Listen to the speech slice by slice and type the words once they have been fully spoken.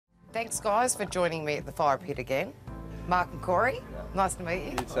Thanks, guys, for joining me at the fire pit again. Mark and Kory, nice to meet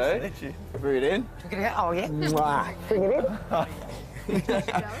you. You too. Nice to meet you. Bring it in. Oh, yeah. Bring it in.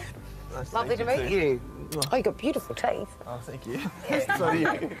 Nice Lovely to meet you. Oh, you got beautiful teeth. Oh, thank you. So do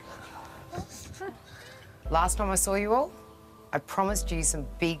you. Last time I saw you all, I promised you some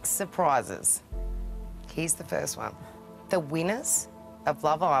big surprises. Here's the first one. The winners of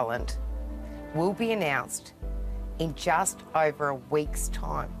Love Island will be announced in just over a week's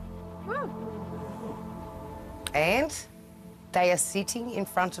time. Woo. And they are sitting in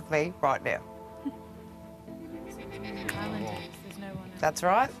front of me right now. That's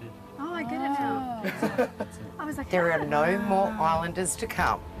right. Oh, I get it now. I was like, There are no more islanders to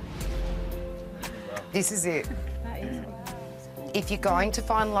come. This is it. If you're going to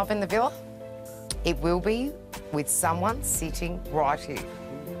find love in the villa, it will be with someone sitting right here.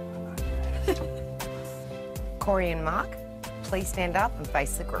 Kory and Mark, please stand up and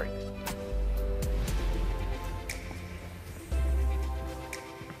face the group.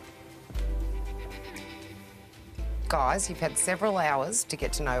 Guys, you've had several hours to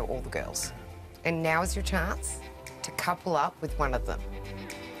get to know all the girls. And now is your chance to couple up with one of them.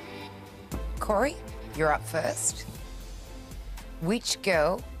 Kory, you're up first. Which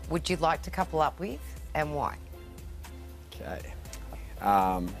girl would you like to couple up with and why? Okay.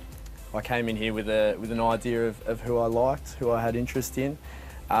 I came in here with an idea of who I liked, who I had interest in.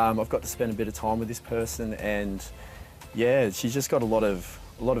 I've got to spend a bit of time with this person, and yeah, she's just got a lot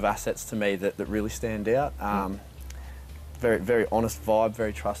of assets to me that really stand out. Very honest vibe,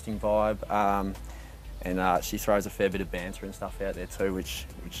 very trusting vibe, and she throws a fair bit of banter and stuff out there too, which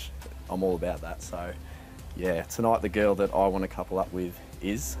I'm all about that. So yeah, tonight the girl that I want to couple up with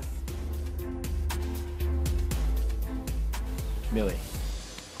is Millie.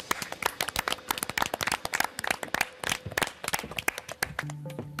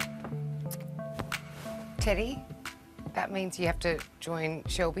 Teddy, that means you have to join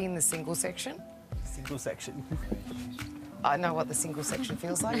Shelby in the single section. Single section. I know what the single section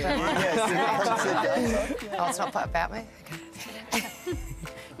feels like, don't I? Oh, it's not about me? Okay.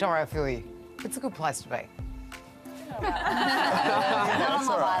 Don't worry, I feel you. It's a good place to be. That's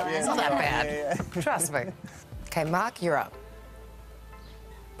all right. It's not that bad. Trust me. Okay, Mark, you're up.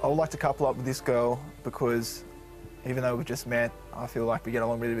 I would like to couple up with this girl because even though we've just met, I feel like we get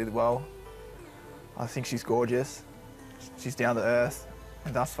along really, really well. I think she's gorgeous, she's down to earth,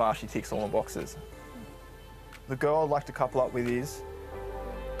 and thus far she ticks all my boxes. The girl I'd like to couple up with is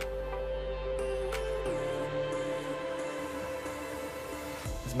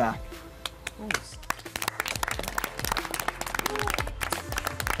Mac.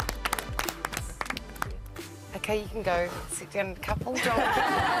 Okay, you can go sit down, couple. Don't you're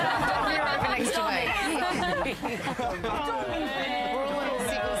over next to me. We're all in a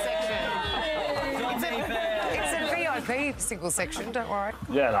single section. It's a VIP single section, don't worry.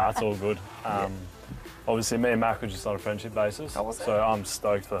 Yeah, no, it's all good. Obviously, me and Mac were just on a friendship basis, so I'm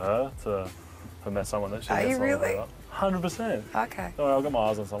stoked for her to have met someone that she Are you really? 100%. Okay. Don't worry, I've got my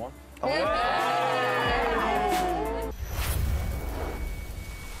eyes on someone. Oh.